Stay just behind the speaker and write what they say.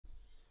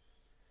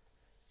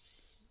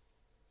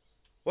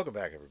Welcome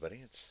back,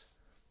 everybody. It's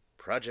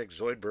Project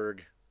Zoidberg,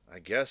 I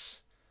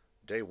guess,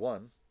 day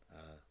one.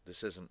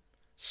 This isn't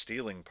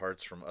stealing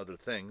parts from other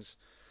things.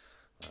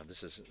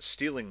 This is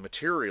stealing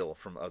material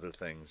from other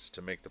things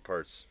to make the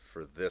parts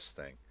for this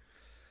thing.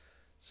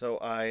 So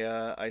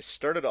I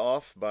started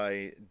off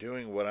by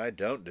doing what I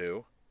don't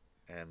do,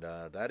 and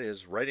that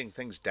is writing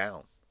things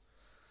down.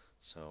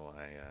 So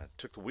I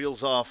took the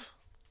wheels off.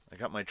 I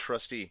got my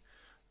trusty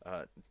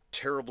uh,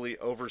 terribly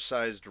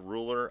oversized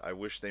ruler. I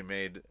wish they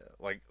made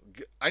like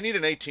I need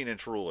an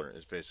 18-inch ruler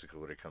is basically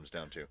what it comes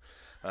down to.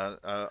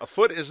 A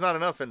foot is not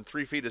enough, and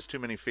 3 feet is too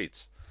many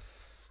feet.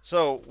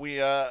 So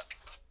I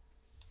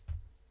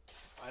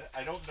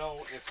don't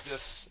know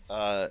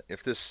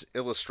if this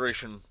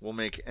illustration will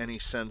make any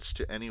sense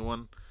to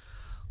anyone.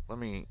 Let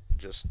me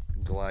just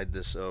glide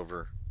this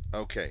over.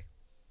 Okay,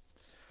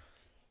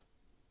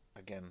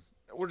 again,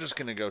 we're just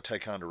gonna go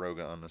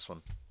Ticonderoga on this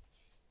one.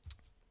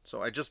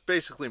 So I just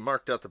basically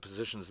marked out the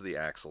positions of the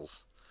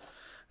axles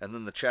and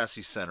then the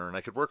chassis center, and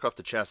I could work off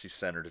the chassis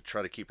center to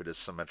try to keep it as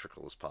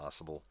symmetrical as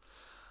possible.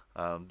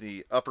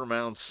 The upper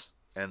mounts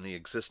and the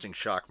existing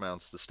shock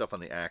mounts, the stuff on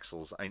the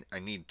axles, I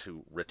need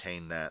to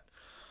retain that.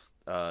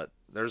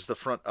 There's the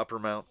front upper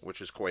mount,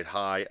 which is quite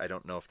high. I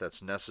don't know if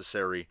that's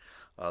necessary.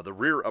 The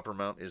rear upper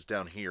mount is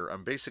down here.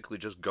 I'm basically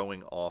just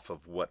going off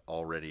of what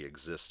already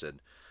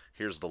existed.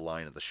 Here's the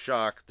line of the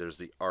shock. There's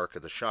the arc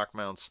of the shock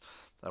mounts.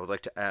 I would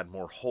like to add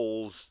more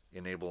holes,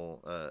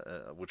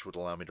 which would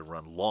allow me to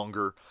run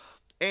longer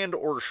and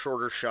or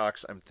shorter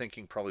shocks. I'm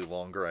thinking probably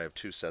longer. I have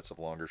two sets of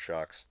longer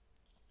shocks.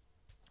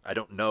 I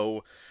don't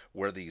know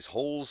where these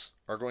holes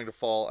are going to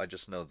fall. I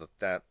just know that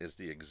that is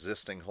the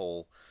existing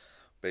hole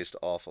based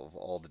off of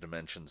all the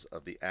dimensions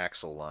of the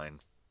axle line.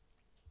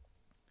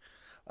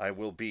 I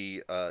will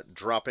be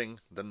dropping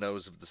the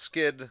nose of the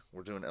skid.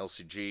 We're doing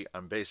LCG.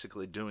 I'm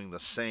basically doing the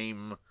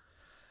same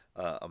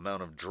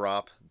amount of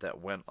drop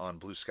that went on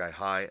Blue Sky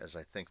High, as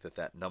I think that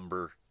that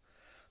number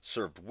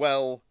served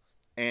well.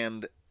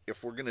 And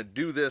if we're going to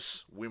do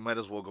this, we might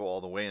as well go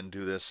all the way and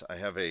do this.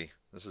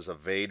 This is a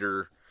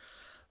Vader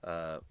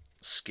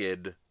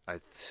skid. I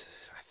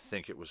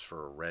think it was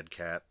for a Red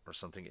Cat or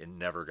something. It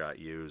never got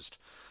used.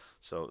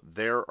 So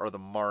there are the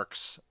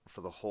marks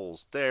for the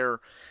holes there.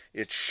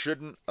 It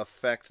shouldn't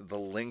affect the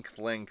length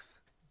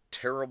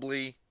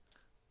terribly.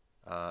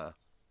 I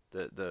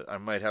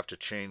might have to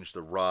change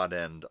the rod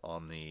end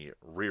on the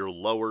rear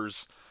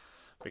lowers,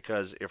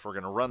 because if we're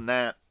going to run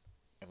that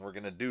and we're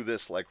going to do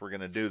this like we're going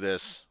to do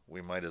this,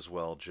 we might as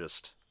well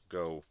just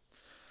go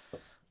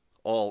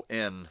all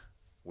in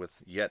with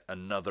yet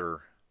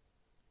another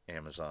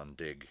Amazon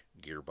Dig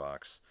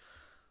gearbox.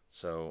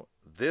 So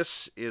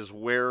this is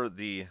where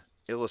the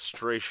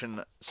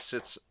illustration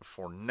sits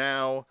for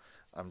now.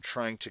 I'm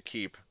trying to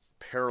keep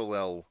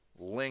parallel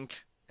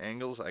link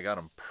angles. I got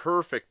them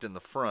perfect in the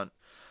front.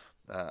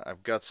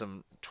 I've got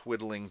some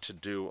twiddling to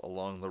do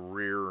along the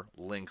rear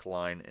link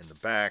line in the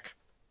back.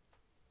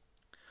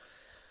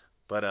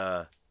 But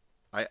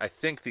I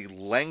think the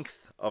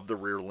length of the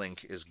rear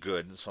link is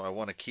good, so I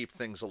want to keep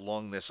things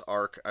along this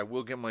arc. I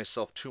will give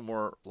myself 2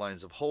 more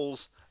lines of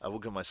holes. I will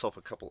give myself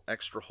a couple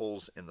extra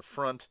holes in the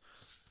front.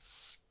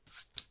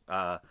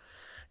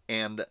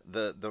 And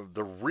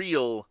the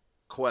real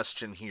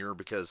question here,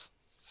 because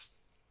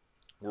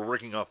we're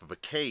working off of a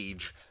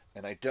cage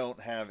and I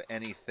don't have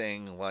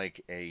anything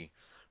like a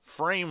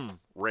frame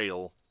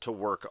rail to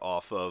work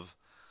off of.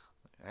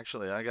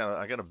 Actually, I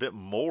got a bit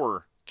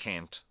more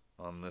cant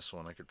on this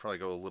one. I could probably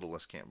go a little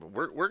less cant, but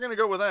we're going to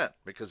go with that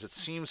because it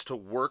seems to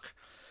work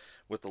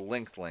with the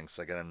lengths.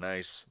 I got a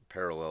nice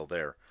parallel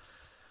there.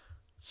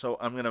 So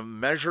I'm going to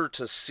measure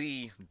to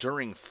see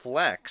during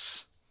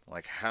flex,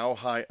 like how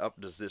high up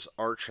does this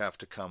arch have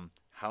to come?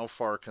 How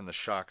far can the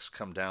shocks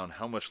come down?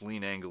 How much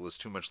lean angle is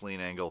too much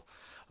lean angle?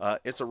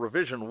 It's a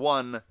revision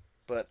 1,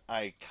 but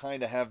I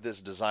kind of have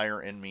this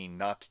desire in me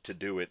not to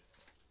do it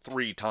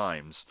 3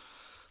 times.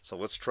 So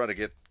let's try to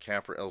get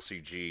Capra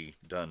LCG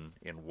done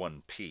in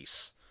one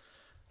piece.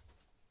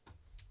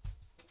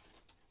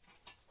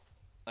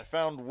 I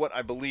found what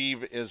I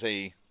believe is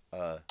a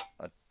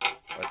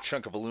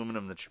chunk of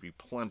aluminum that should be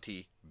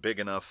plenty big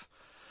enough.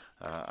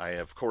 I,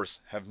 of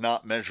course, have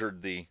not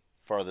measured the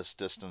farthest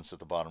distance at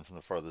the bottom from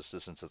the farthest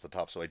distance at the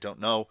top, so I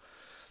don't know.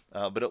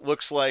 But it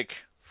looks like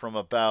from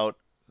about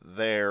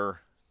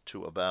there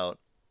to about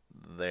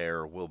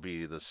there will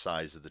be the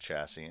size of the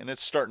chassis, and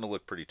it's starting to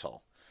look pretty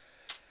tall.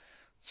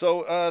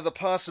 So the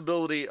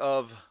possibility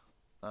of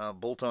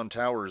bolt-on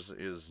towers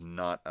is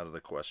not out of the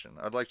question.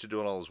 I'd like to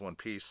do it all as one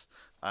piece.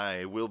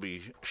 I will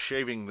be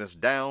shaving this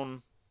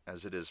down,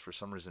 as it is for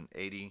some reason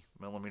 80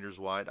 millimeters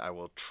wide. I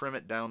will trim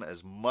it down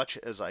as much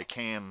as I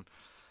can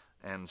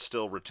and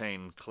still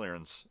retain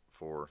clearance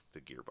for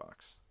the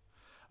gearbox.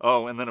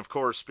 Oh, and then of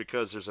course,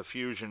 because there's a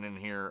fusion in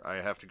here, I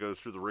have to go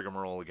through the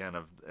rigmarole again.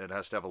 It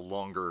has to have a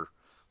longer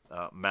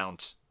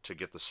mount to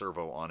get the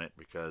servo on it,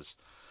 because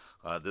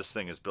this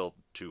thing is built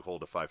to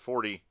hold a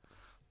 540,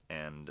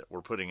 and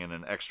we're putting in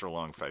an extra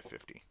long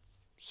 550.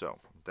 So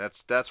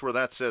that's where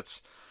that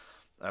sits.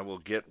 I will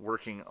get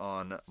working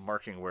on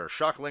marking where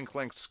shock link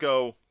lengths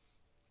go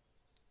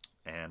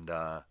and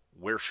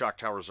where shock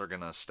towers are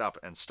going to stop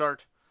and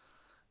start.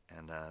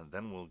 And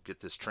then we'll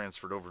get this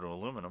transferred over to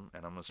aluminum,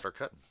 and I'm going to start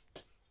cutting.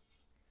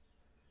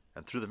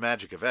 And through the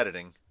magic of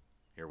editing,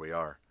 here we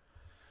are.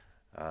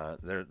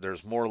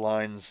 There's more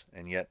lines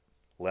and yet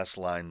less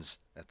lines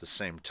at the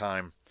same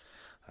time.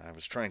 I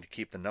was trying to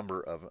keep the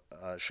number of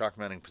shock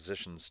mounting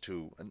positions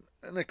to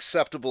an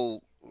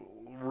acceptable,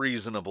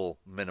 reasonable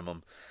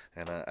minimum,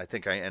 and I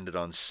think I ended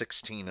on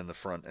 16 in the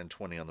front and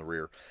 20 on the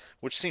rear,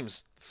 which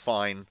seems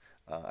fine.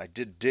 I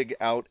did dig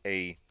out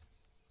the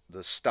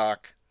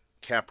stock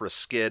Capra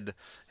skid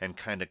and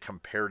kind of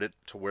compared it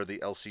to where the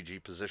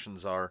LCG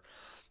positions are,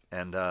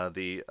 and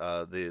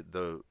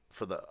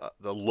for the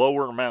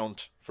lower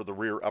mount for the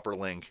rear upper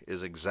link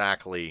is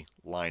exactly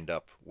lined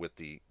up with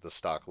the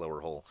stock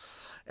lower hole,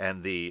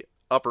 and the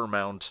upper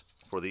mount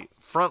for the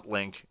front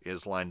link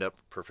is lined up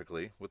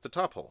perfectly with the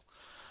top hole.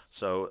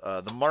 So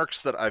the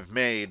marks that I've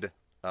made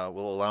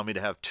will allow me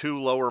to have 2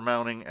 lower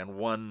mounting and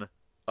 1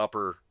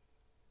 upper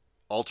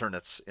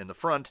alternates in the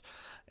front,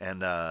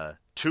 and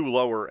 2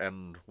 lower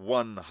and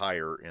 1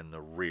 higher in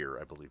the rear,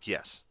 I believe.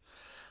 Yes.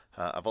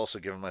 I've also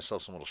given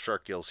myself some little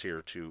shark gills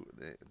here to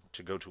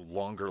go to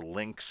longer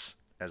links,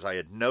 as I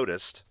had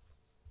noticed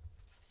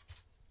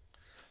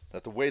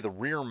that the way the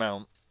rear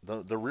mount,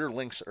 the rear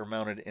links are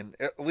mounted, in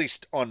at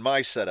least on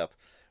my setup,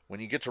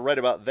 when you get to right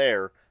about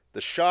there,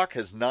 the shock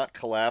has not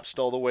collapsed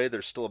all the way.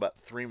 There's still about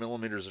 3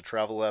 millimeters of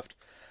travel left,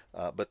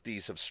 but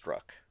these have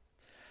struck.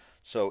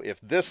 So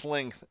if this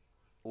link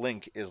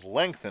is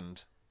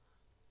lengthened,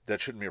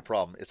 that shouldn't be a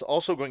problem. It's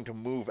also going to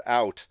move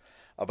out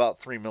about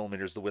 3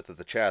 millimeters the width of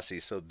the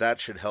chassis, so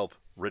that should help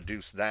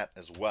reduce that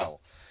as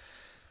well.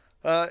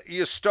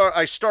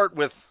 I start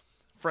with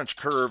French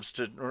curves.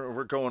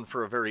 We're going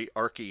for a very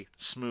archy,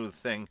 smooth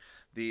thing.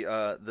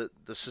 The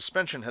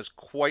suspension has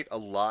quite a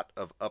lot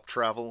of up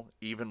travel,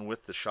 even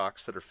with the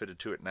shocks that are fitted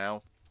to it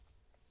now,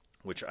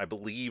 which I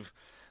believe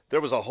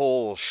there was a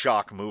whole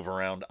shock move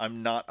around.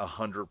 I'm not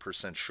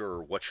 100%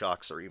 sure what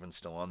shocks are even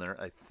still on there.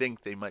 I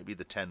think they might be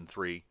the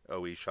 10.3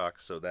 OE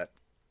shocks, so that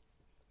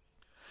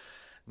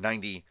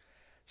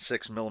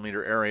 96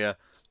 millimeter area.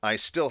 I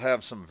still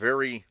have some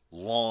very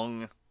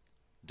long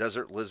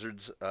Desert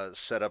Lizards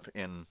set up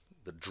in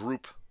the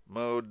droop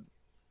mode,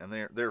 and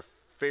they're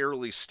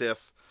fairly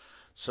stiff.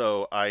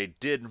 So I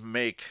did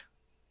make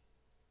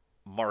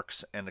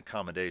marks and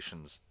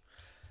accommodations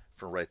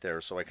for right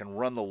there, so I can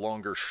run the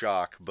longer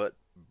shock. But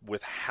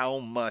with how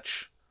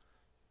much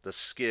the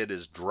skid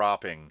is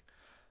dropping,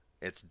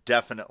 it's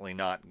definitely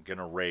not going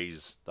to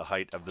raise the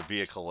height of the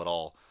vehicle at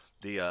all.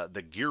 The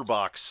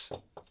gearbox,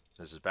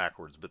 this is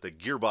backwards, but the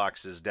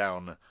gearbox is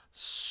down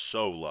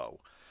so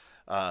low.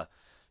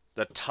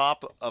 The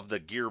top of the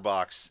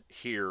gearbox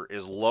here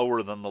is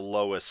lower than the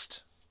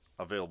lowest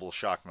available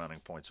shock mounting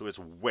point, so it's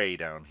way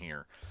down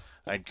here.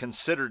 I'd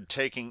considered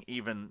taking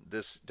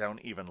this down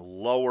even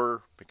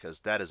lower, because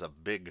that is a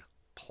big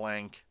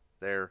plank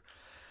there.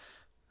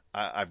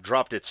 I've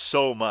dropped it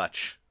so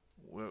much.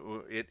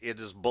 It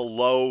is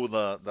below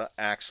the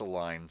axle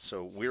line,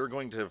 so we're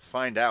going to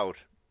find out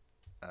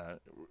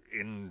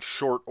in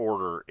short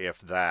order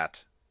if that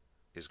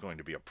is going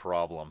to be a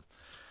problem.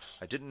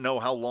 I didn't know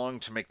how long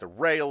to make the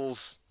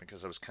rails,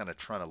 because I was kind of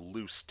trying to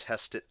loose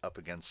test it up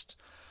against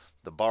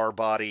the bar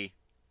body,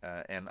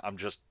 and I'm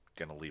just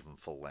going to leave them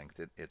full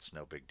length. It's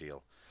no big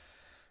deal.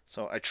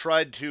 So I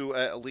tried to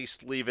at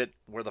least leave it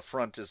where the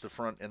front is the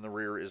front and the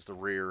rear is the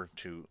rear,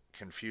 to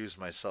confuse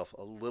myself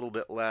a little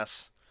bit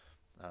less.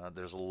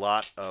 There's a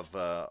lot of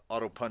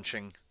auto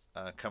punching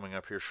coming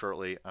up here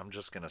shortly. I'm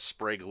just going to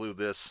spray glue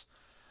this,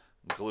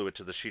 glue it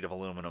to the sheet of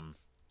aluminum,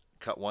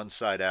 cut one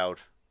side out,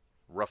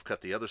 rough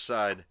cut the other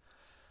side,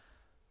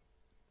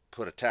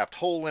 put a tapped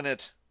hole in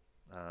it,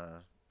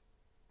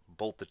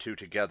 bolt the two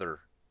together,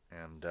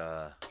 and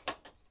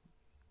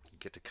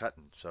get to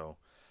cutting. So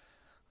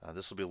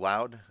this will be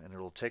loud and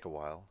it'll take a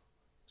while.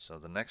 So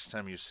the next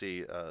time you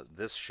see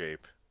this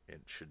shape,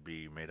 it should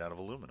be made out of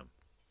aluminum.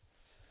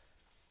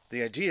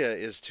 The idea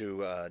is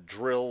to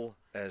drill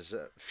as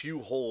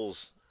few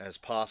holes as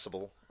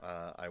possible.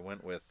 I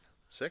went with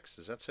 6.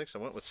 Is that 6? I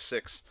went with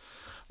 6.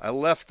 I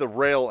left the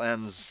rail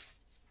ends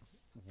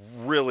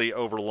really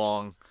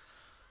overlong.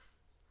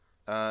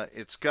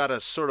 It's got a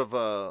sort of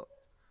a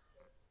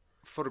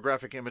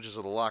photographic images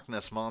of the Loch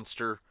Ness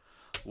Monster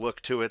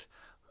look to it.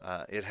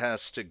 It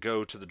has to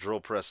go to the drill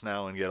press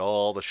now and get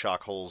all the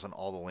shock holes and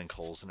all the link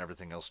holes and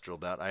everything else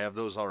drilled out. I have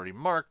those already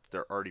marked.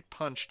 They're already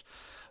punched.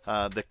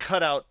 The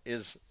cutout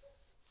is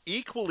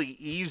equally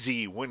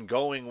easy when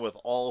going with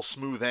all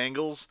smooth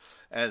angles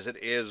as it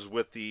is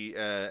with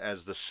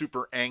the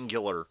super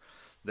angular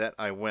that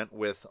I went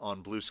with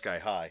on Blue Sky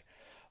High.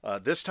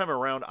 This time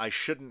around, I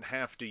shouldn't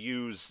have to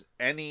use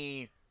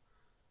any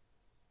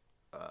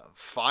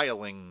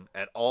filing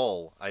at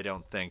all, I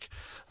don't think.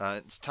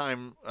 It's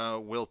time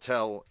will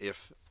tell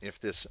if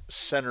this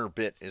center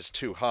bit is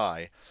too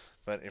high.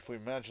 But if we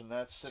imagine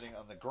that sitting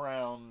on the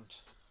ground,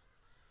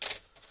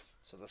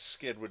 So the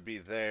skid would be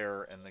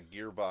there, and the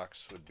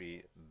gearbox would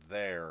be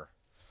there.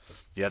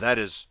 Yeah, that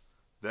is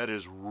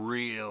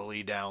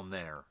really down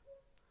there.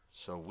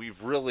 So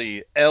we've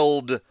really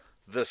L'd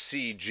the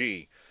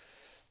CG.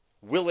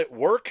 Will it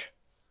work?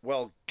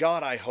 Well,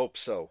 God, I hope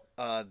so.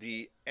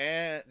 The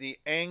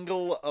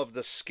angle of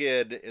the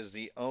skid is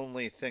the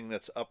only thing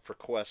that's up for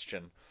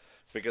question,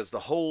 because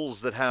the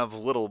holes that have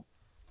little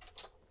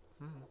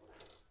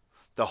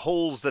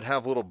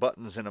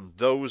buttons in them,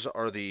 those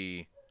are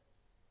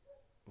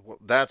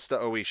that's the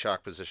OE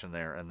shock position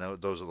there, and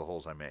those are the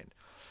holes I made.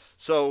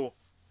 So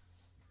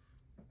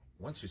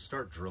once you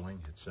start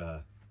drilling, it's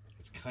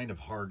kind of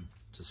hard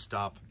to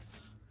stop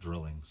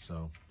drilling.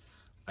 So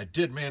I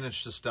did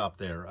manage to stop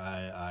there.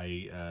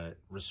 I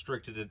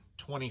restricted it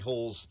 20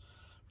 holes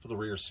for the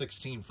rear,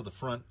 16 for the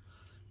front.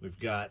 We've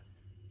got,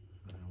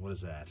 what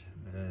is that?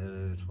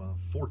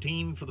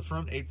 14 for the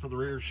front, 8 for the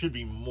rear. Should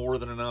be more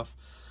than enough.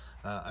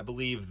 I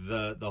believe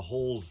the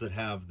holes that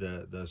have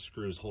the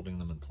screws holding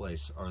them in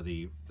place are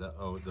the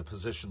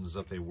positions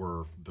that they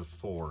were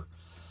before.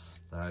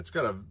 It's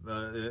got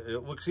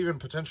it looks even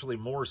potentially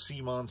more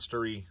sea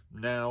monstery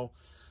now.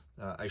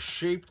 I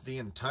shaped the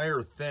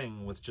entire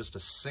thing with just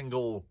a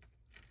single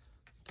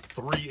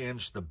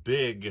 3-inch, the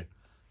big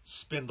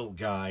spindle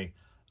guy,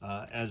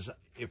 as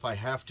if I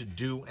have to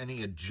do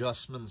any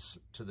adjustments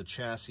to the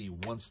chassis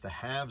once the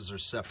halves are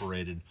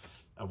separated,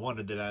 I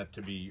wanted that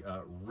to be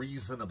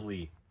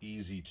reasonably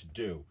easy to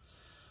do.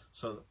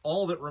 So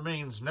all that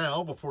remains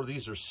now, before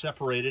these are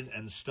separated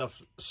and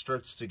stuff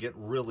starts to get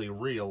really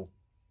real,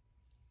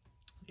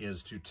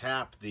 is to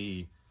tap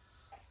the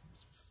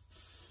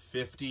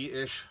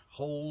 50-ish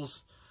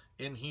holes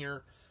in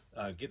here,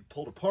 get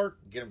pulled apart,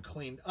 get them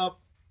cleaned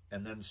up,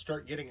 and then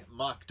start getting it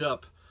mocked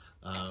up.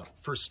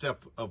 First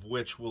step of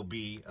which will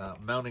be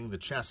mounting the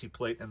chassis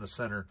plate in the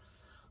center,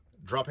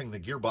 dropping the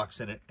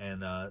gearbox in it,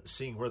 and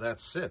seeing where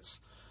that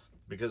sits.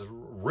 Because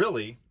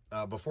really,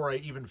 before I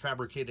even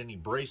fabricate any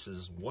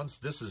braces, once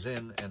this is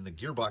in and the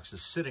gearbox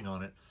is sitting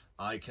on it,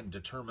 I can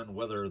determine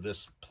whether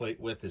this plate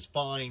width is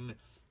fine,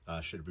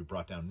 should it be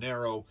brought down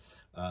narrow,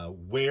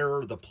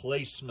 where the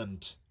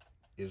placement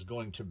is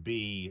going to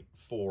be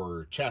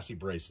for chassis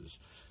braces.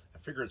 I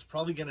figure it's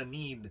probably going to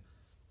need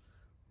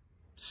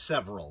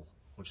several,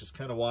 which is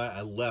kind of why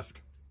I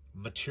left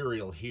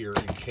material here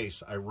in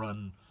case I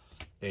run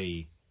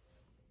a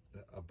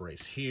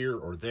brace here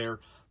or there.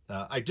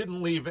 I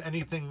didn't leave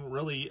anything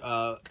really,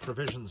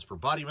 provisions for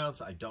body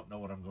mounts. I don't know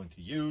what I'm going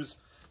to use.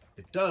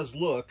 It does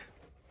look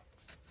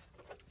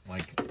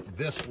like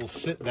this will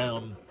sit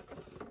down.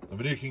 I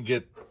mean, it can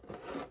get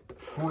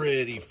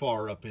pretty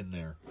far up in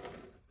there.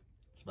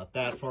 It's about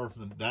that far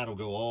from that'll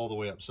go all the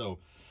way up. So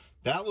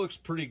that looks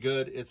pretty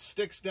good. It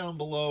sticks down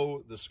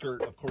below the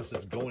skirt. Of course,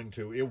 it's going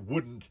to. It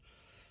wouldn't.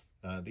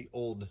 The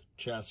old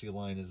chassis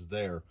line is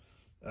there.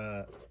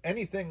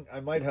 Anything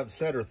I might have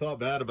said or thought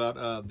bad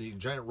about the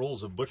giant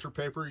rolls of butcher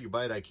paper you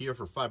buy at IKEA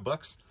for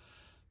 $5.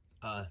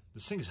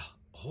 This thing's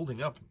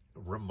holding up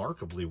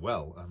remarkably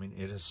well. I mean,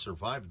 it has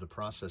survived the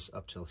process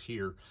up till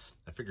here.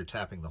 I figure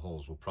tapping the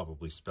holes will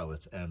probably spell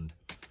its end.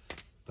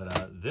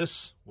 But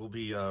this will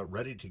be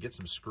ready to get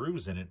some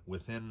screws in it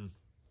within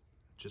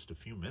just a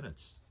few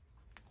minutes.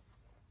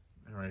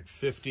 All right,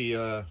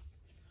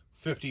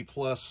 50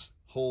 plus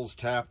holes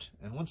tapped.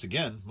 And once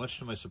again, much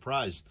to my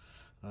surprise,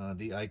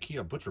 the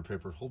IKEA butcher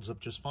paper holds up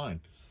just fine.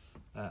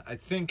 I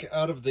think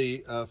out of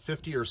the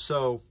 50 or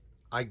so,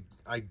 I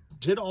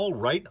did all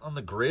right on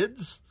the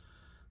grids.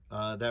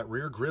 That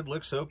rear grid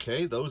looks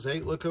okay. Those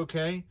 8 look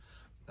okay.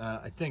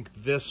 I think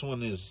this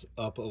one is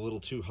up a little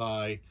too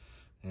high,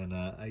 and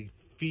I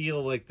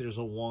feel like there's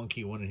a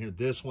wonky one in here.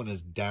 This one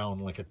is down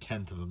like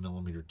 1/10 of a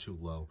millimeter too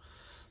low.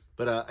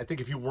 But I think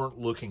if you weren't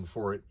looking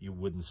for it, you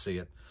wouldn't see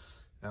it.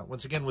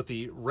 Once again, with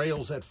the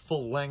rails at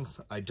full length,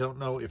 I don't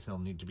know if they'll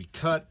need to be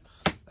cut.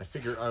 I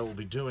figure I will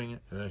be doing,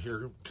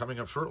 here coming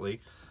up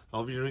shortly,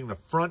 I'll be doing the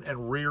front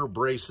and rear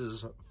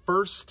braces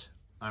first.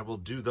 I will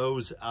do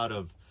those out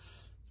of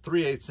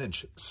 3/8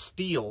 inch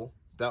steel.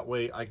 That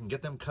way I can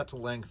get them cut to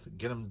length,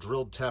 get them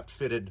drilled, tapped,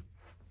 fitted.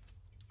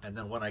 And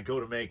then when I go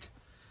to make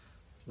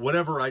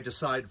whatever I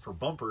decide for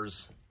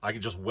bumpers, I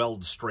can just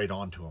weld straight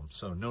onto them.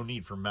 So no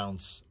need for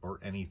mounts or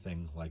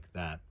anything like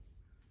that.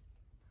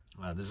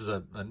 This is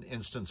an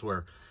instance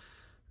where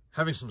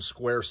having some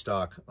square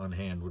stock on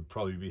hand would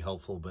probably be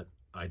helpful, but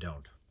I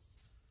don't.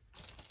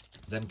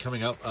 Then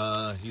coming up,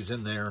 he's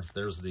in there.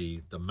 There's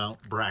the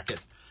mount bracket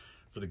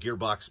for the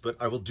gearbox, but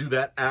I will do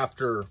that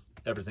after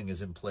everything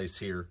is in place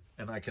here,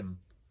 and I can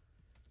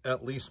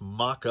at least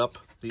mock up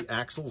the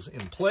axles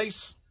in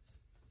place.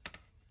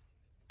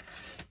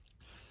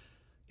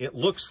 It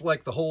looks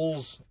like the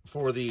holes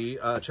for the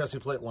chassis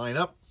plate line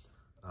up.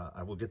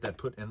 I will get that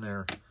put in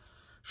there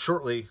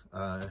shortly.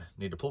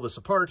 Need to pull this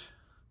apart,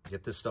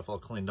 get this stuff all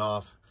cleaned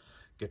off,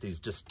 get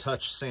these just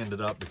touch sanded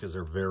up because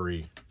they're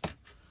very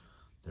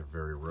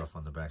rough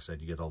on the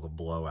backside. You get all the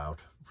blowout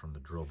from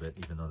the drill bit,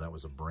 even though that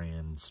was a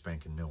brand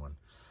spanking new one.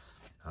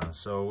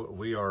 So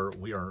we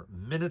are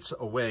minutes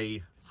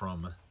away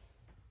from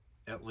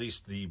at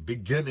least the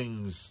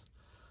beginnings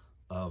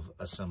of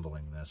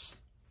assembling this.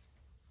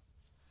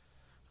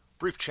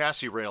 Brief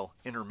chassis rail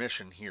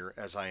intermission here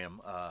as I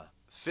am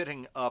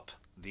fitting up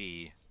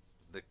the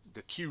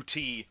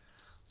QT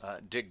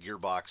dig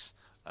gearbox.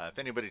 If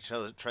anybody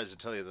tries to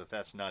tell you that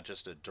that's not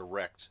just a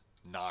direct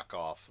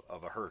knockoff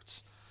of a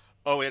Hertz,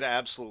 oh, it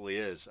absolutely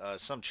is.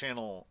 Some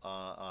channel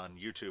on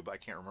YouTube, I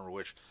can't remember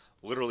which,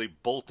 literally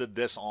bolted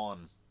this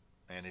on,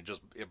 and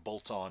it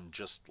bolts on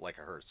just like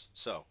a Hertz.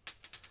 So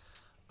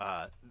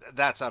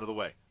that's out of the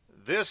way.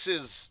 This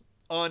is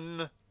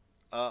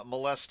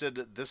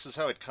unmolested. This is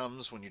how it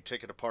comes when you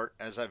take it apart.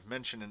 As I've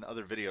mentioned in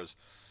other videos,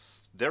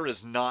 there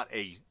is not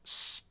a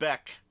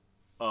speck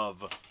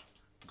of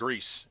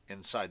grease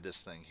inside this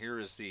thing. Here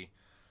is the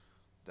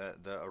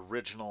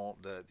original,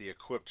 the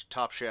equipped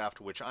top shaft,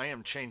 which I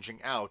am changing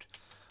out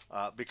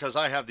because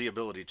I have the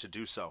ability to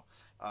do so.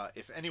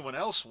 If anyone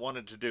else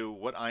wanted to do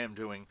what I am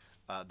doing,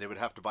 they would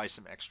have to buy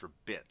some extra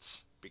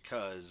bits,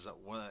 because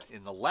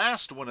in the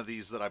last one of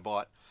these that I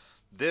bought,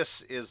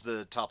 this is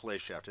the top lay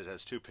shaft. It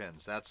has 2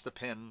 pins. That's the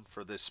pin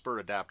for the spur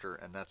adapter,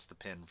 and that's the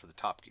pin for the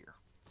top gear.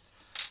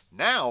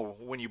 Now,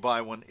 when you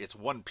buy one, it's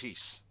one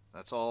piece.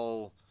 That's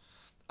all.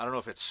 I don't know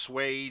if it's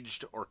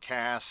swaged or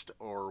cast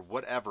or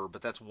whatever,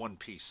 but that's one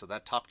piece, so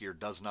that top gear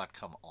does not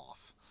come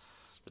off.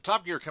 The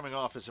top gear coming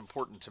off is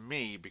important to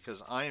me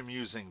because I am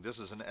using, this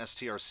is an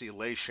STRC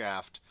lay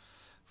shaft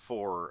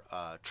for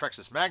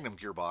Trexis Magnum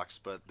gearbox,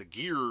 but the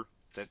gear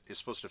that is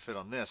supposed to fit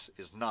on this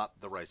is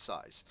not the right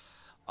size.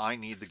 I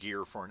need the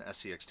gear for an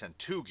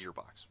SCX-10-2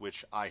 gearbox,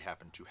 which I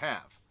happen to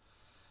have.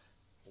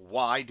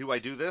 Why do I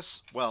do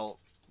this? Well,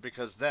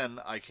 because then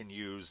I can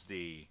use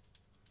the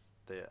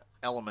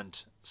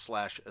element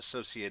 /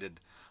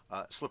 associated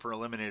slipper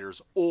eliminators,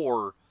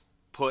 or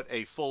put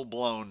a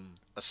full-blown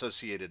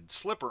associated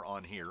slipper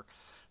on here,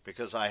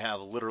 because I have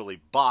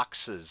literally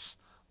boxes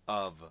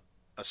of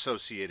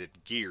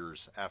associated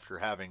gears after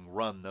having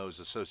run those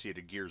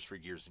associated gears for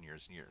years and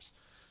years and years.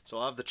 So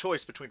I have the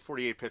choice between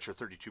 48 pitch or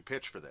 32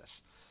 pitch for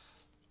this.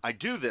 I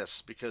do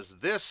this because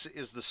this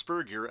is the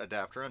spur gear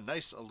adapter, a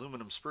nice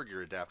aluminum spur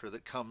gear adapter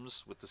that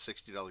comes with the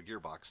 $60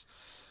 gearbox.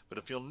 But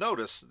if you'll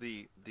notice,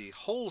 the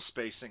hole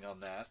spacing on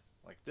that,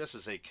 like this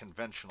is a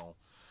conventional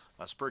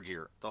spur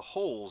gear, the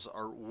holes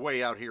are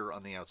way out here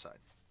on the outside.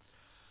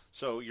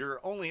 So your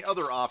only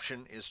other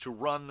option is to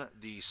run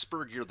the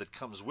spur gear that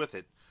comes with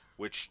it,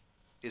 which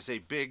is a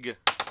big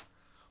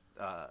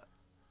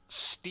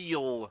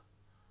steel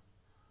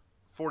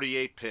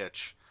 48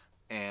 pitch,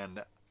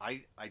 and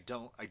I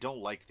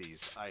don't like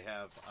these.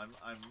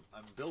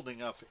 I'm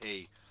building up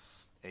a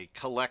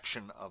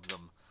collection of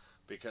them,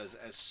 because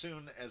as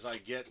soon as I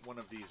get one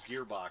of these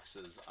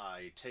gearboxes,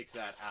 I take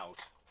that out.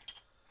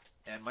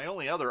 And my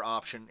only other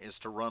option is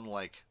to run,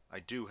 like, I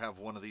do have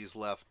one of these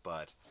left,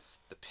 but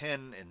the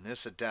pin in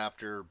this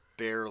adapter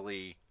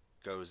barely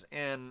goes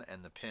in,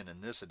 and the pin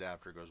in this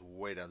adapter goes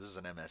way down. This is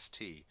an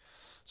MST,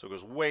 so it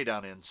goes way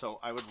down in. So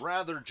I would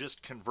rather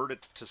just convert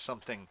it to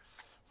something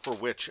for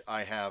which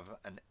I have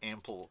an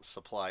ample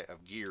supply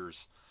of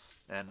gears.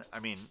 And I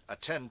mean, a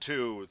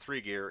 10-2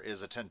 3 gear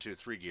is a 10-2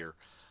 3 gear.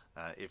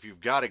 If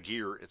you've got a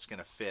gear, it's going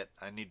to fit.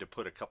 I need to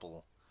put a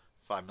couple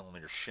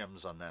 5mm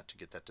shims on that to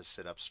get that to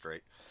sit up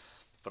straight.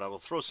 But I will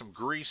throw some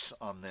grease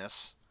on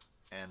this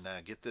and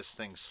get this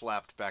thing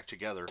slapped back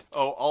together.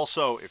 Oh,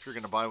 also, if you're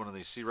going to buy one of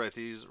these, see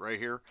these right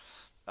here?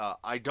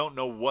 I don't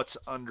know what's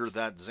under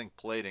that zinc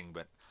plating,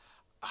 but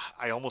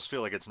I almost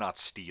feel like it's not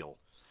steel.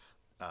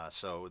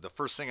 So the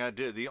first thing I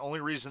did, the only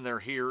reason they're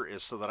here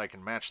is so that I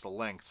can match the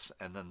lengths,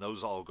 and then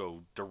those all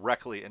go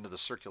directly into the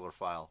circular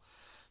file,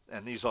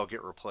 and these all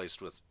get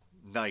replaced with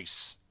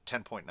nice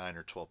 10.9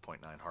 or 12.9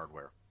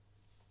 hardware.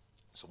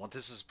 So once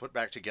this is put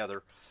back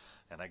together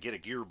and I get a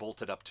gear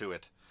bolted up to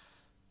it,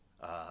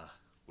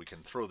 we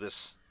can throw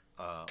this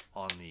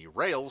on the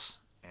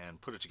rails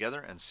and put it together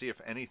and see if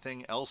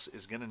anything else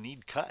is going to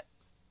need cut.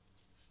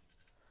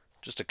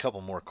 Just a couple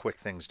more quick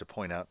things to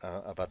point out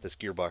about this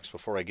gearbox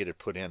before I get it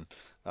put in.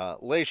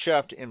 Lay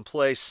shaft in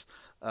place.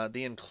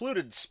 The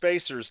included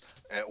spacers.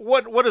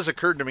 What has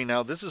occurred to me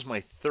now, this is my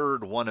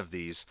third one of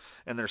these,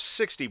 and they're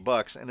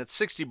 $60, and at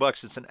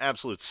 $60 it's an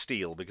absolute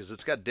steal because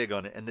it's got dig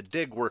on it, and the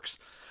dig works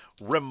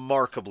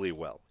remarkably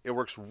well. It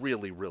works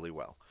really, really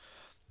well.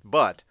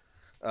 But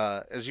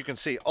as you can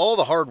see, all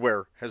the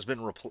hardware has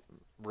been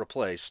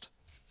replaced,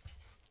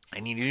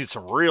 and you need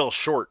some real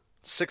short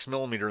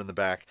 6mm in the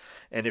back.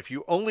 And if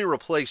you only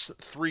replace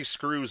 3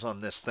 screws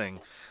on this thing,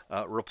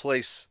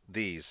 replace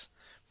these,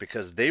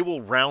 because they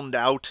will round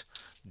out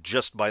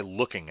just by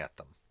looking at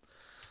them.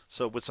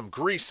 So with some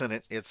grease in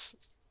it, it's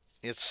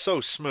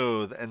so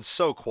smooth and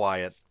so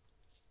quiet.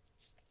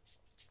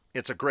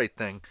 It's a great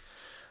thing.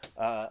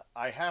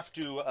 I have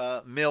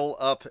to mill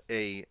up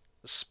a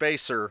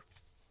spacer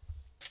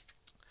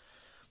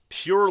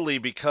purely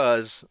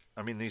because,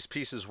 I mean, these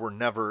pieces were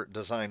never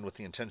designed with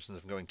the intentions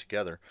of going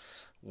together.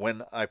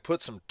 When I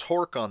put some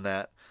torque on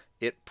that,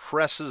 it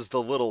presses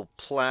the little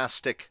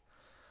plastic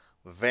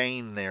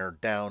vein there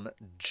down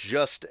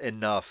just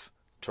enough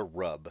to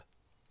rub.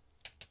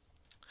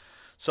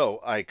 So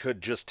I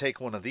could just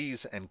take one of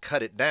these and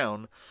cut it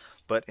down,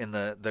 But in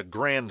the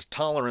grand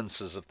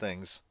tolerances of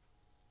things,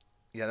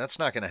 yeah, that's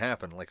not going to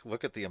happen. Like,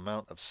 look at the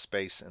amount of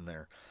space in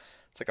there.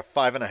 It's like a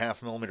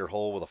 5.5 millimeter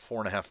hole with a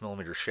 4.5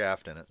 millimeter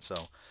shaft in it.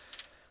 So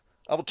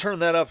I will turn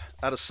that up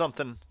out of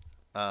something,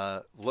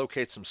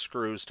 locate some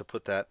screws to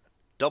put that,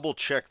 double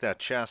check that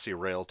chassis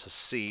rail to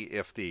see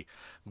if the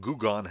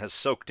Gugon has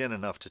soaked in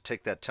enough to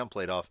take that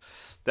template off.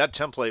 That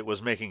template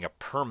was making a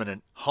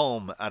permanent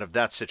home out of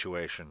that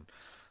situation.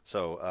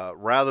 So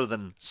rather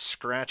than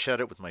scratch at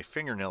it with my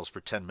fingernails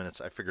for 10 minutes,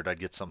 I figured I'd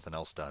get something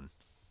else done.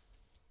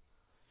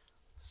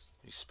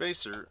 The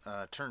spacer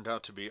turned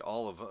out to be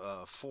all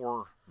of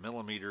 4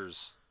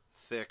 millimeters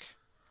thick.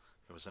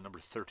 It was a number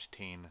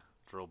 13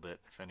 drill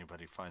bit, if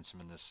anybody finds him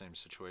in this same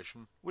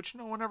situation, which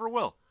no one ever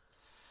will.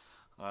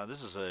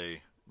 This is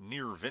a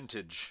near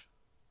vintage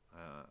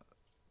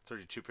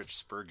 32 pitch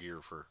spur gear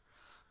for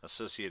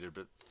Associated,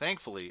 but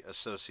thankfully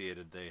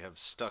Associated, they have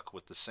stuck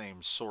with the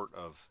same sort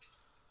of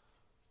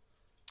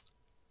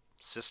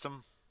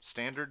system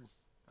standard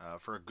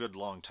for a good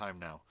long time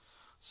now.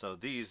 So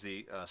these,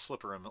 the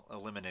slipper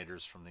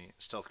eliminators from the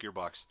Stealth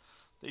gearbox,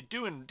 they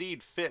do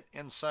indeed fit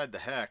inside the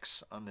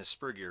hex on this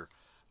spur gear,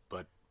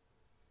 but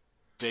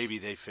baby,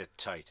 they fit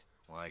tight.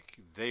 Like,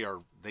 they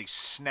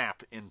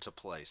snap into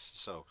place.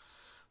 So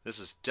this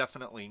is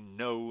definitely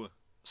no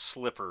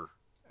slipper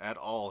at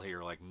all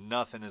here. Like,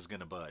 nothing is going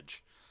to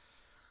budge.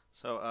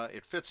 So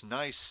it fits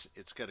nice.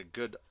 It's got a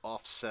good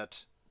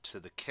offset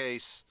to the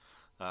case.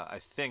 I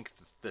think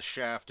the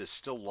shaft is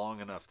still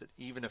long enough that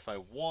even if I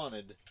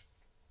wanted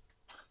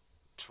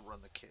to run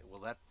the case,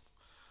 will that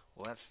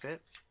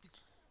fit?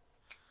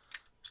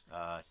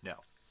 No.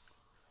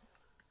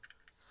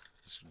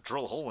 Just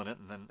drill a hole in it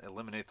and then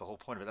eliminate the whole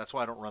point of it. That's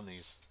why I don't run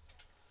these.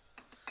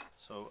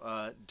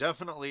 So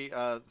definitely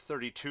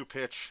 32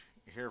 pitch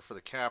here for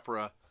the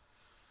Capra.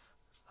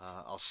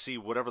 I'll see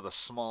whatever the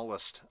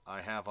smallest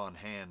I have on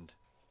hand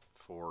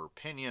for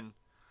pinion,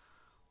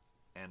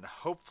 and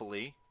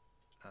hopefully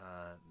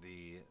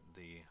the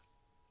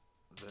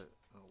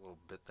little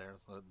bit there,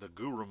 the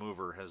goo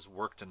remover has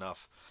worked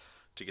enough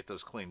to get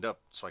those cleaned up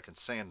so I can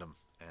sand them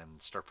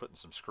and start putting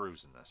some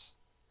screws in this.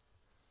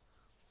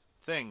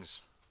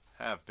 Things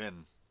have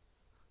been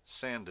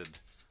sanded.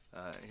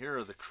 Here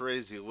are the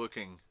crazy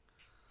looking,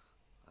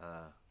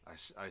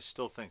 I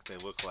still think they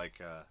look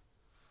like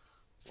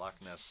Loch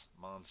Ness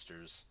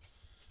monsters.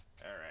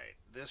 Alright,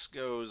 this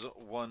goes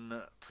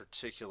one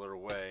particular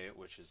way,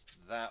 which is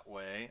that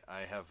way.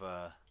 I have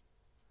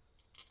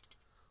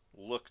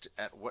looked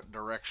at what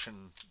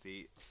direction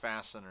the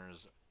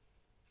fasteners,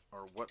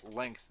 or what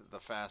length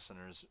the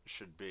fasteners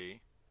should be.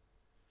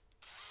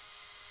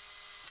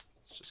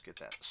 Let's just get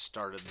that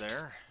started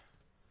there.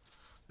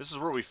 This is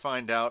where we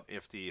find out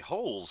if the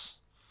holes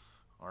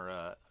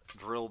are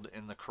drilled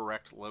in the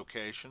correct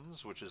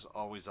locations, which is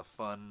always a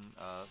fun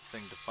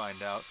thing to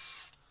find out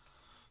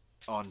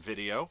on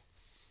video,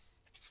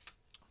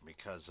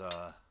 because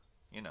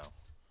you know,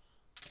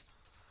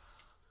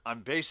 I'm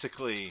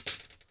basically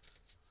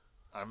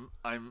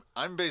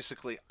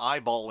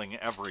eyeballing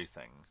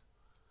everything.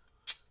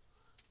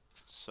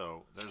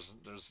 So there's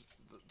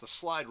the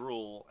slide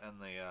rule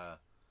and the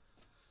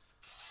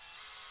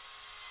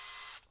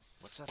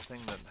what's that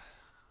thing that,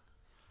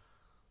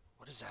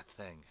 what is that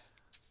thing?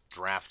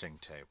 Drafting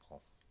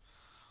table.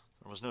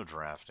 There was no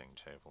drafting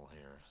table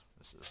here.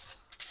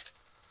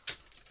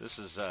 This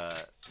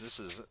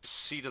is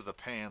seat of the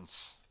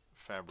pants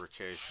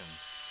fabrication,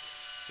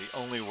 the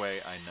only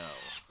way I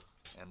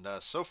know. And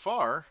so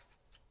far,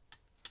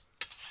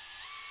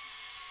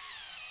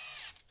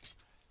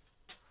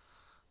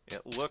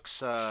 it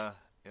looks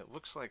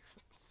like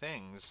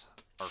things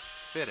are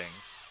fitting.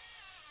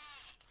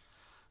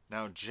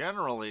 Now,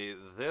 generally,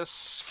 this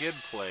skid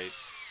plate,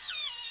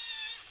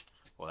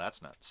 well,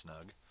 that's not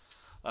snug.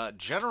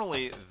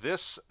 Generally,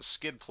 this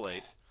skid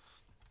plate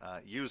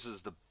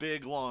uses the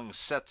big, long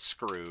set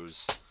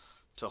screws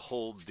to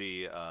hold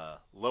the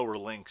lower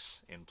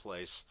links in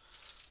place.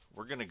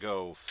 We're going to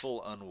go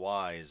full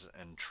unwise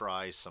and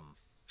try some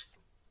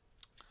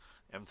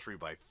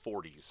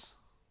M3x40s,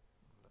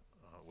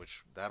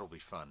 which that'll be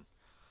fun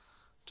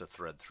to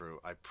thread through.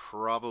 I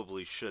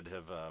probably should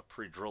have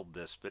pre-drilled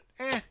this, but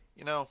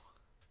you know,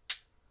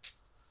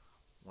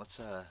 let's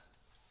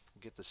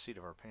get the seat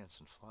of our pants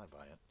and fly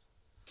by it.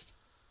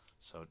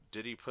 So,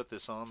 did he put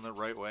this on the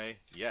right way?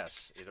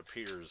 Yes, it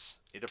appears.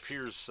 It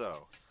appears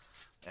so.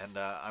 And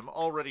I'm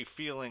already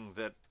feeling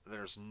that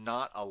there's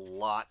not a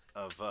lot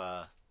of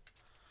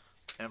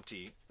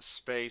empty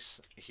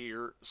space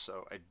here,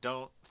 so I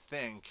don't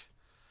think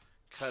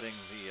cutting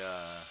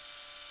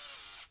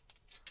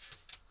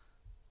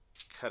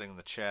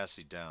the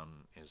chassis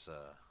down is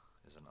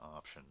an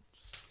option.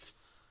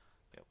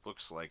 It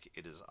looks like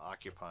it is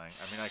occupying.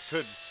 I mean,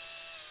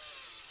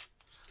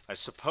 I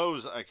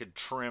suppose I could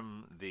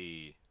trim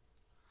the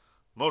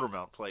motor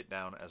mount plate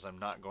down, as I'm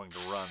not going to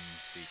run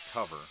the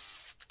cover.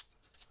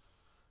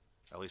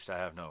 At least I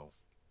have no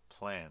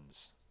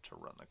plans to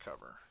run the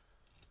cover.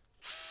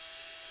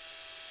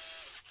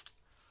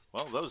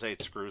 Well, those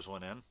 8 screws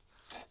went in.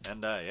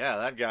 And yeah,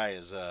 that guy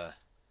is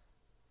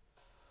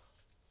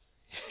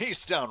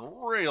he's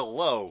down real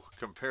low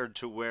compared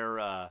to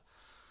where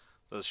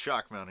those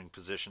shock mounting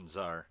positions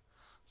are.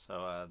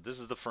 So this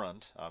is the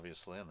front,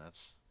 obviously, and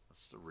that's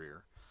the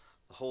rear.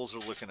 The holes are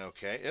looking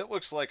okay. It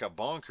looks like a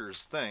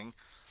bonkers thing.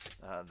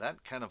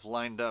 That kind of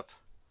lined up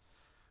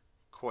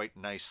quite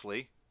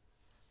nicely.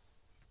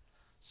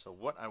 So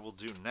what I will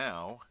do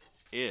now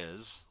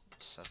is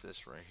set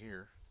this right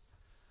here.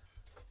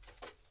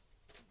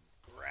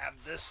 Grab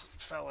this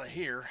fella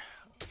here.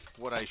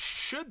 What I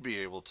should be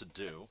able to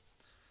do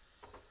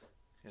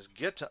is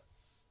get to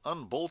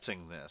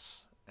unbolting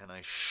this, and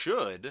I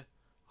should,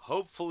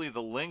 hopefully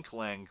the link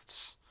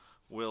lengths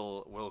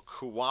will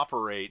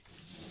cooperate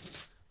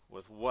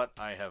with what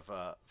I have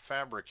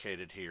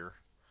fabricated here.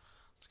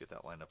 Let's get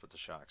that lined up with the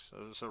shocks.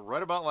 So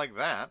right about like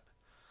that,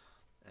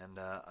 and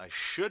I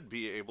should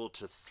be able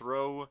to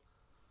throw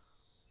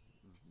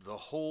the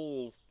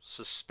whole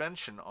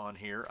suspension on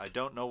here. I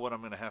don't know what I'm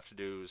going to have to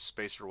do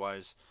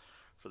spacer-wise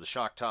for the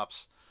shock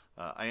tops.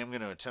 I am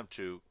going to attempt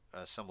to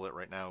assemble it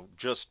right now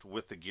just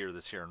with the gear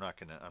that's here. I'm not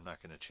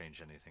gonna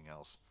change anything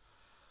else,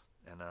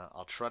 and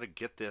I'll try to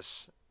get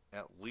this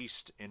at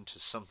least into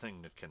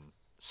something that can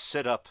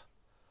sit up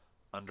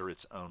under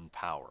its own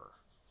power.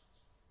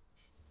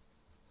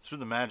 Through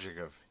the magic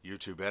of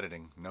YouTube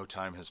editing, no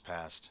time has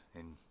passed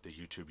in the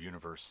YouTube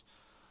universe.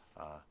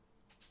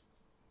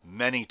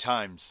 Many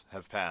times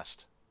have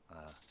passed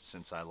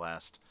since I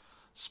last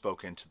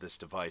spoke into this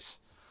device.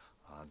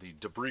 The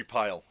debris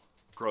pile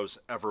grows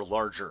ever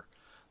larger.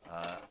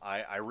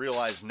 I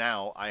realize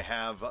now I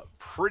have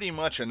pretty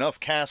much enough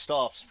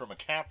cast-offs from a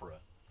Capra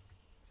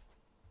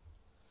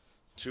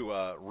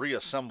to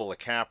reassemble a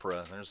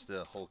Capra. There's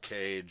the whole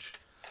cage.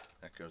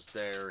 That goes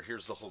there.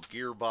 Here's the whole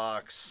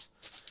gearbox.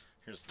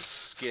 Here's the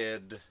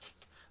skid.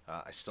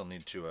 I still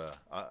need to...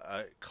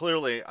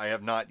 clearly, I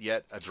have not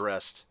yet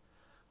addressed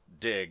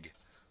dig.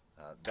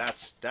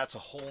 That's a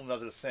whole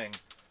nother thing.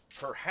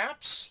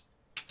 Perhaps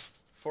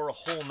for a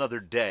whole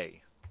nother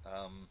day.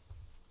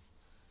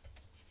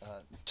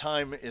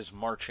 Time is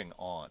marching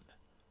on.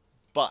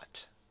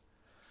 But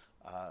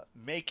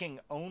making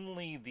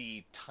only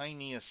the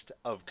tiniest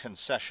of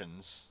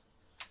concessions,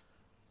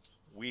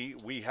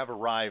 we have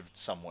arrived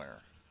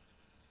somewhere.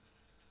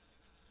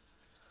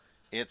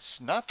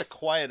 It's not the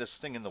quietest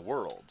thing in the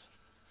world,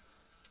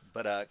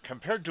 but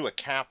compared to a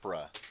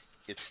Capra,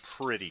 it's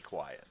pretty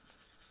quiet.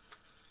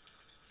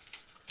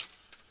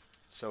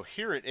 So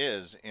here it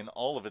is in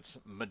all of its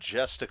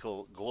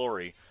majestical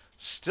glory,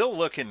 still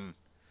looking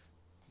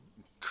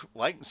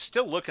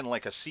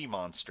like a sea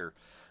monster.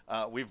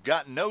 We've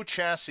got no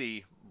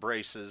chassis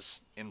braces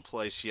in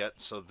place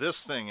yet, so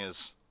this thing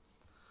is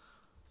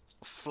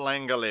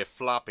flangly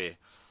floppy.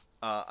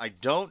 I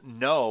don't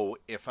know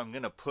if I'm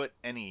going to put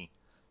any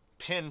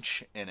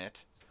pinch in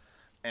it,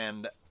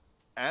 and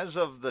as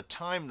of the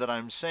time that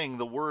I'm saying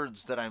the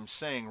words that I'm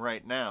saying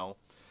right now,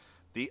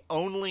 the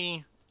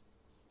only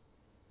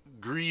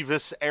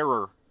grievous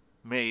error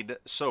made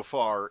so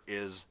far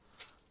is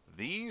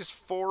these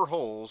 4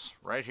 holes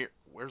right here.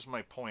 Where's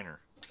my pointer?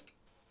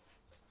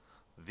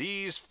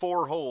 These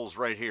 4 holes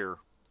right here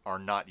are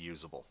not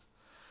usable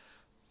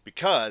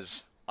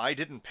because I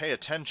didn't pay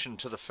attention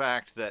to the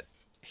fact that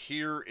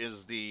here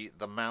is the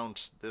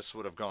mount. This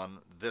would have gone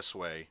this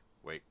way.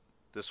 Wait,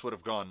 this would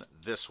have gone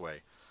this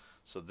way.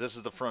 So this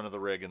is the front of the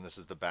rig and this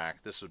is the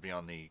back. This would be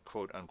on the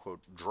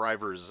quote-unquote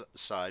driver's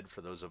side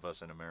for those of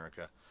us in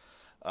America.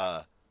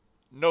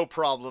 No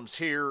problems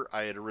here.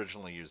 I had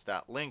originally used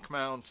that link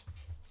mount.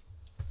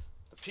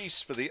 The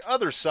piece for the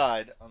other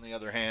side, on the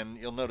other hand,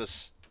 you'll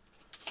notice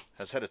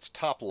has had its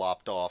top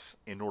lopped off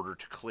in order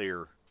to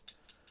clear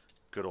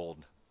good old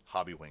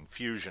Hobbywing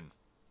fusion.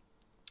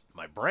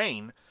 My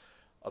brain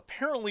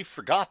apparently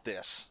forgot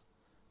this,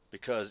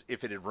 because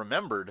if it had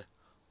remembered,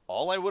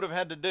 all I would have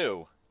had to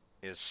do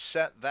is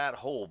set that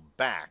hole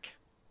back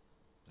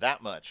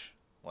that much.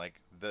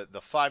 Like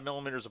the 5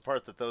 millimeters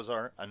apart that those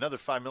are, another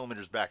 5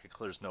 millimeters back, it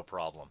clears no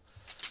problem.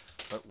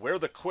 But where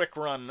the quick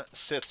run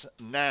sits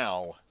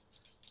now,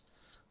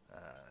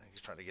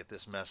 trying to get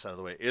this mess out of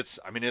the way. It's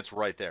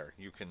right there.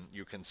 You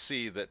can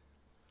see that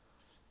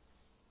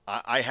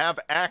I have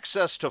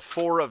access to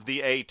 4 of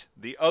the 8.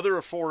 The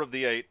other 4 of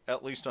the 8,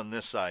 at least on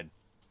this side,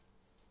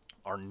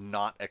 are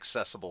not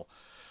accessible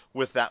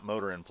with that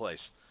motor in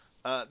place.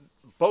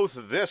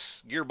 Both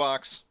this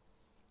gearbox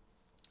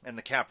and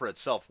the Capra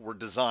itself were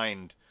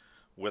designed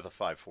with a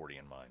 540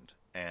 in mind,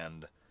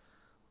 and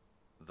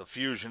the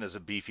Fusion is a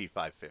beefy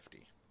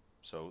 550.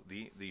 So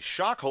the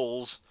shock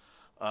holes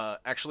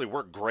actually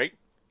work great.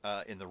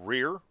 In the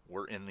rear,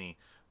 we're in the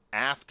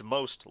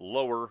aftmost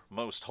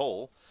lowermost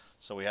hole,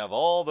 so we have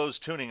all those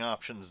tuning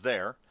options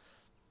there,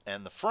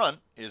 and the front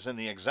is in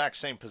the exact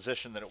same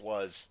position that it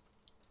was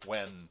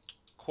when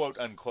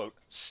quote-unquote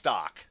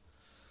stock.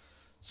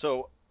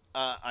 So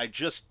I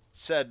just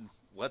said,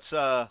 let's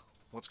go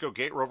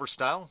Gate Rover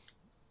style,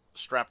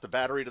 strap the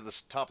battery to the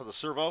top of the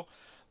servo.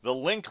 The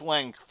link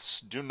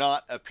lengths do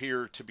not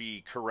appear to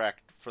be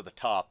correct for the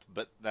top,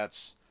 but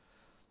that's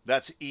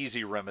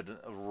easy remediable.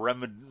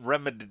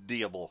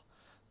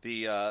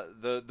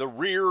 The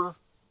rear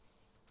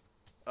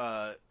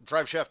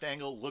drive shaft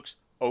angle looks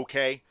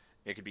okay.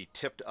 It could be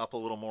tipped up a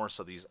little more,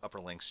 so these upper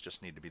links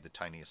just need to be the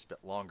tiniest bit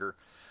longer.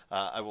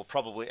 I will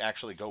probably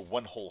actually go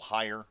one hole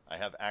higher. I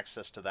have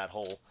access to that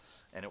hole,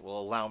 and it will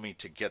allow me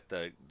to get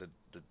the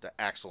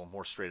axle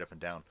more straight up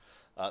and down.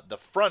 The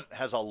front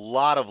has a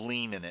lot of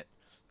lean in it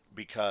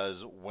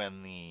because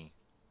when the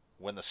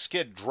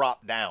skid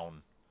dropped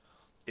down,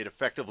 it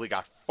effectively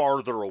got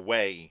farther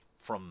away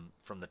from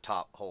the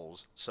top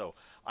holes. So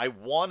I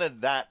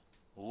wanted that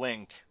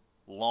link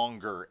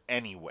longer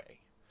anyway.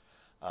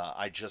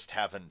 I just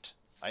haven't.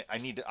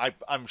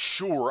 I'm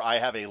sure I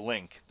have a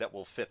link that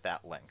will fit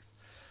that length.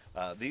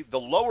 The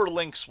lower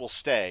links will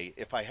stay.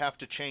 If I have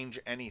to change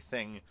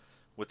anything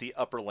with the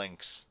upper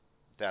links,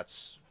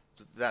 that's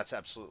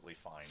absolutely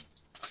fine.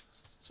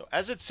 So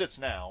as it sits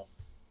now,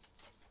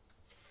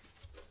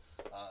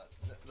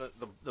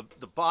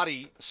 the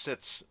body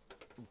sits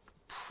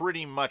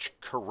pretty much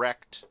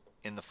correct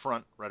in the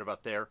front, right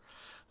about there.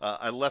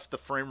 I left the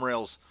frame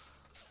rails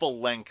full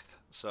length,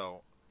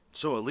 so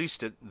at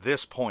least at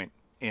this point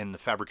in the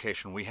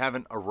fabrication, we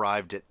haven't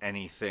arrived at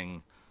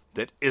anything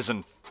that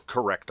isn't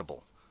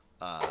correctable.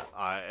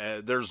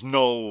 There's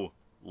no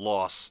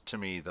loss to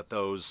me that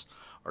those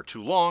are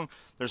too long.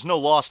 There's no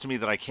loss to me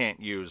that I can't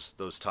use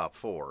those top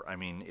four. I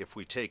mean, if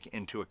we take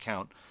into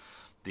account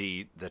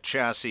the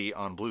chassis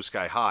on Blue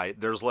Sky High,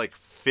 there's like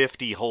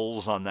 50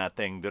 holes on that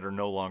thing that are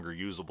no longer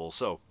usable.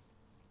 So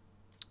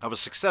I was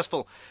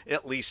successful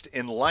at least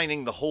in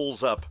lining the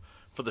holes up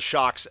for the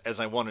shocks as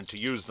I wanted to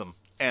use them.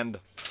 And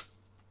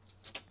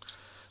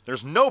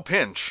there's no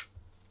pinch.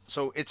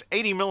 So it's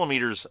 80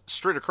 millimeters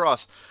straight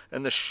across,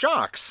 and the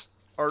shocks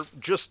are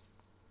just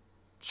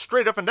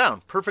straight up and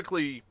down,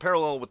 perfectly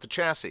parallel with the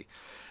chassis.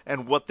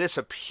 And what this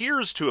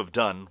appears to have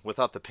done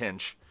without the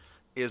pinch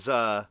is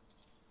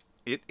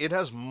it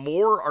has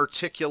more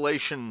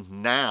articulation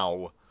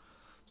now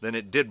than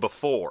it did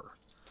before.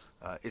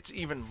 It's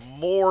even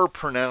more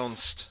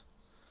pronounced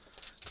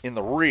in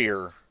the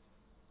rear.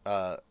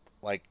 That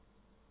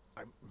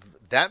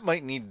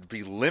might need to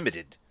be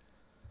limited.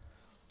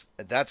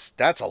 That's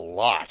a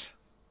lot.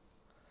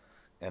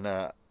 And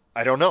I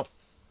don't know.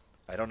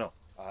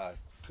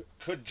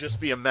 Could just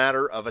be a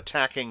matter of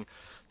attacking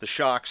the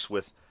shocks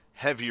with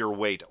heavier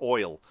weight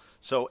oil.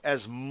 So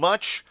as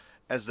much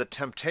as the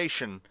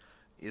temptation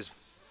is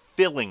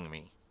filling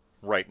me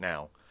right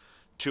now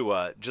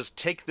to just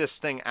take this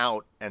thing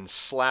out and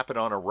slap it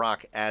on a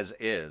rock as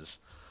is,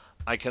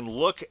 I can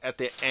look at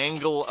the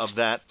angle of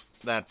that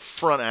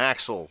front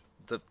axle.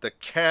 The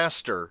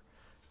caster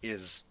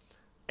is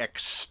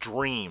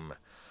extreme.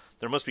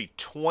 There must be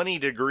 20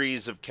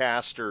 degrees of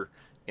caster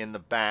in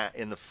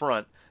the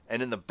front,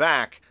 and in the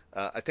back,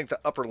 I think the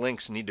upper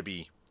links need to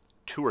be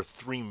 2 or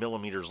 3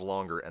 millimeters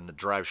longer, and the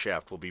drive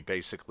shaft will be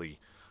basically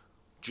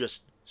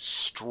just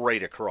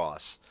straight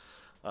across.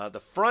 The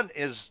front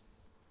is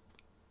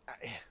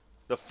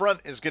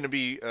going to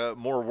be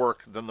more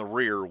work than the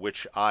rear,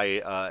 which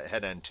I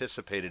had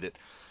anticipated it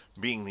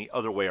being the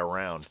other way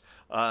around.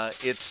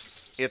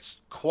 It's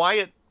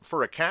quiet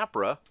for a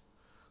Capra,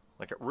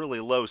 like at really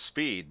low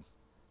speed.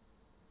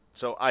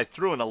 So I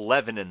threw an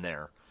 11 in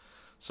there.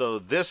 So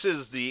this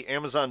is the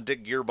Amazon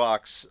Dig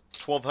Gearbox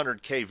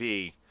 1200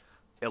 kV,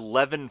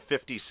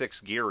 1156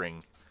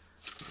 gearing.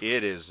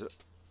 It is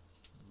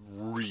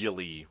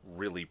really,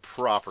 really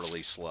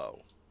properly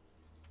slow.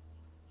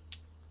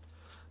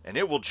 And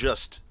it will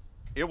just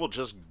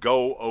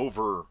go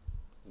over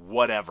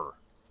whatever.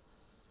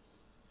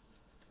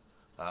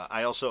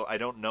 I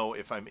don't know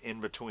if I'm in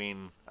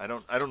between. I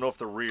don't know if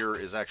the rear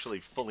is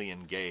actually fully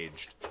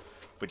engaged.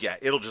 But yeah,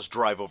 it'll just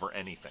drive over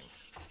anything.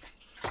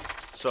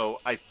 So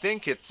I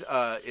think it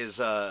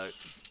is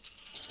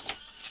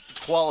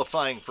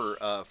qualifying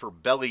for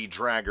belly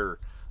dragger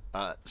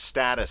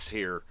status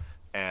here,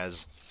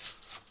 as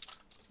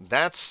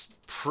that's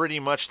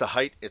pretty much the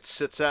height it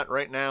sits at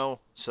right now.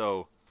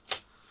 So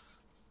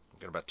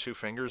I've got about 2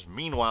 fingers.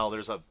 Meanwhile,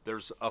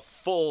 there's a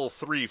full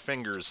 3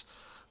 fingers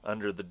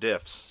under the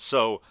diffs.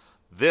 So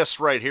this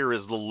right here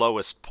is the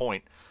lowest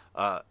point.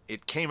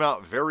 It came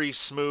out very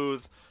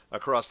smooth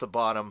across the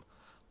bottom.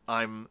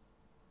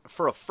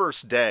 For a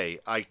first day,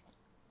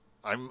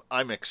 I'm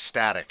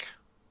ecstatic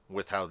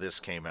with how this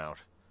came out.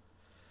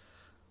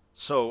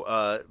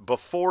 So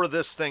before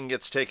this thing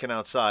gets taken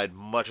outside,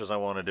 much as I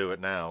want to do it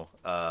now,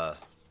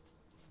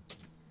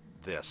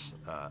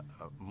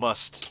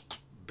 must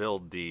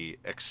build the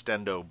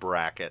extendo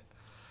bracket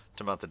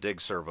to mount the dig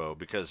servo,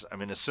 because I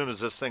mean, as soon as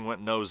this thing went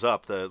nose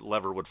up, the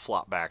lever would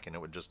flop back and it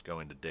would just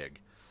go into dig.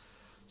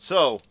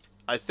 So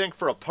I think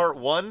for a part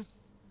 1,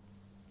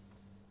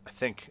 I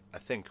think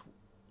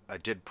I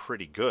did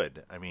pretty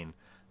good. I mean,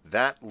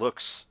 that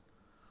looks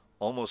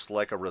almost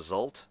like a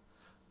result.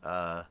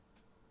 I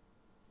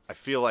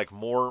feel like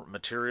more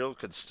material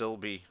could still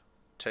be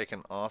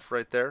taken off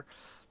right there.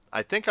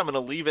 I think I'm going to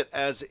leave it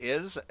as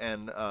is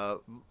and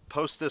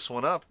post this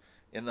one up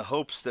in the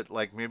hopes that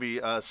like maybe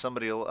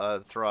somebody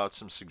will throw out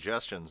some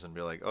suggestions and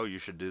be like, oh, you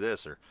should do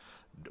this, or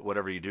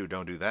whatever you do,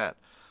 don't do that.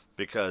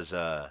 Because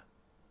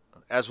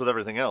as with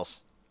everything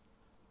else,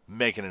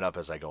 making it up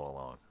as I go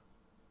along.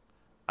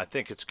 I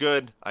think it's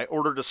good. I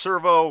ordered a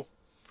servo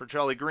for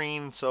Jolly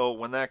Green, so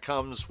when that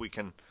comes, we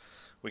can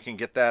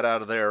get that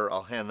out of there.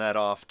 I'll hand that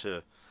off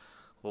to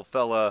little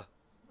fella,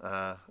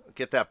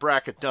 get that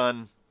bracket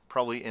done,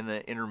 probably in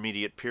the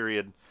intermediate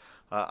period.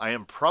 I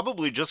am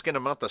probably just going to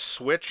mount the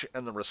switch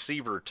and the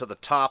receiver to the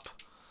top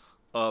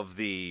of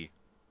the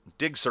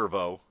dig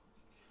servo.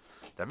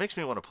 That makes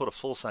me want to put a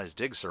full-size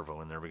dig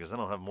servo in there because then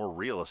I'll have more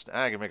real estate.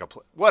 I can make a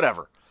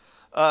whatever.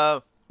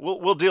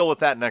 We'll deal with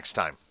that next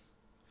time.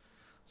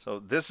 So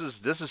this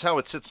is how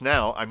it sits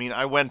now. I mean,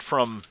 I went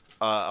from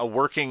a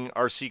working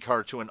RC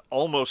car to an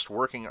almost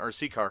working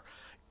RC car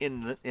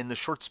in the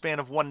short span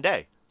of one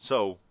day.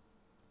 So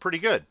pretty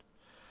good.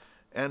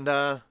 And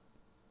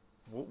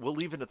we'll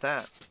leave it at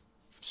that.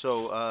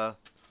 So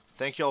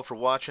thank you all for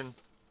watching.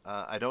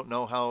 I don't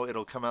know how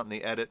it'll come out in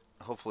the edit.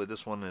 Hopefully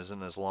this one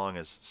isn't as long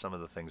as some of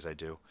the things I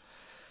do.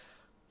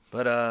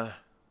 But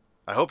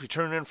I hope you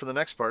tune in for the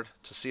next part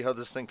to see how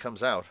this thing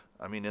comes out.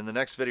 I mean, in the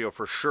next video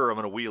for sure I'm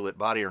going to wheel it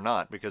body or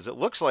not, because it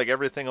looks like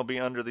everything will be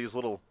under these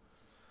little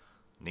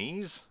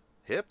knees,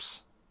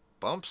 hips,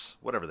 bumps,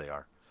 whatever they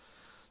are.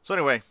 So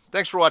anyway,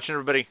 thanks for watching,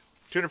 everybody.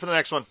 Tune in for the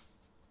next one.